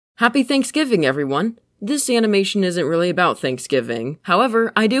Happy Thanksgiving, everyone! This animation isn't really about Thanksgiving.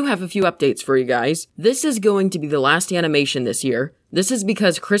 However, I do have a few updates for you guys. This is going to be the last animation this year. This is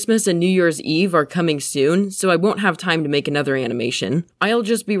because Christmas and New Year's Eve are coming soon, so I won't have time to make another animation. I'll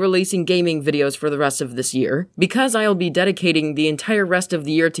just be releasing gaming videos for the rest of this year. Because I'll be dedicating the entire rest of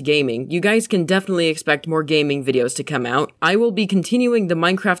the year to gaming, you guys can definitely expect more gaming videos to come out. I will be continuing the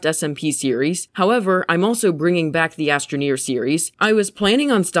Minecraft SMP series. However, I'm also bringing back the Astroneer series. I was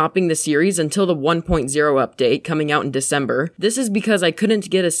planning on stopping the series until the 1.0 update coming out in December. This is because I couldn't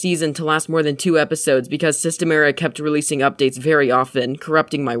get a season to last more than 2 episodes because Systemera kept releasing updates very often,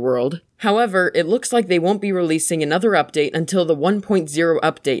 corrupting my world. However, it looks like they won't be releasing another update until the 1.0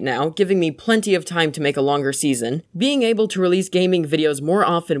 update now, giving me plenty of time to make a longer season. Being able to release gaming videos more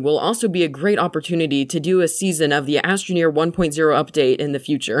often will also be a great opportunity to do a season of the Astroneer 1.0 update in the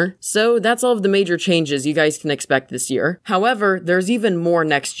future. So that's all of the major changes you guys can expect this year. However, there's even more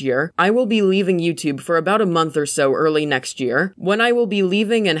next year. I will be leaving YouTube for about a month or so early next year. When I will be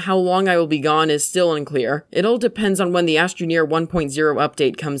leaving and how long I will be gone is still unclear. It all depends on when the Astroneer 1.0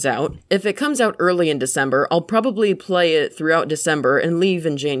 update comes out. If it comes out early in December, I'll probably play it throughout December and leave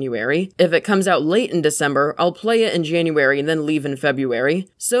in January. If it comes out late in December, I'll play it in January and then leave in February.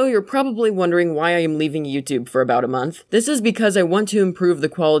 So you're probably wondering why I am leaving YouTube for about a month. This is because I want to improve the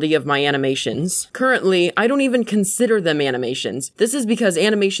quality of my animations. Currently, I don't even consider them animations. This is because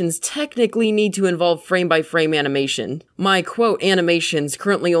animations technically need to involve frame-by-frame animation. My quote animations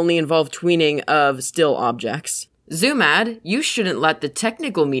currently only involve tweening of still objects. Zoomad, you shouldn't let the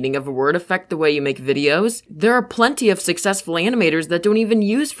technical meaning of a word affect the way you make videos. There are plenty of successful animators that don't even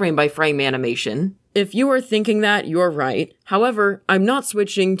use frame-by-frame animation. If you are thinking that, you're right. However, I'm not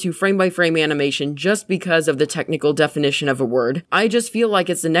switching to frame-by-frame animation just because of the technical definition of a word. I just feel like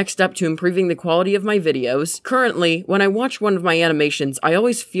it's the next step to improving the quality of my videos. Currently, when I watch one of my animations, I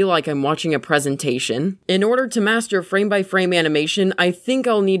always feel like I'm watching a presentation. In order to master frame-by-frame animation, I think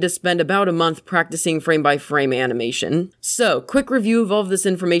I'll need to spend about a month practicing frame-by-frame animation. So, quick review of all of this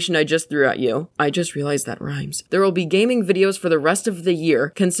information I just threw at you. I just realized that rhymes. There will be gaming videos for the rest of the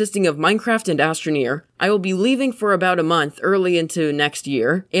year, consisting of Minecraft and Astroneer. I will be leaving for about a month early into next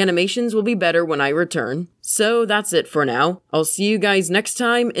year. Animations will be better when I return. So that's it for now. I'll see you guys next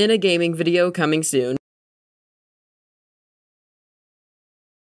time in a gaming video coming soon.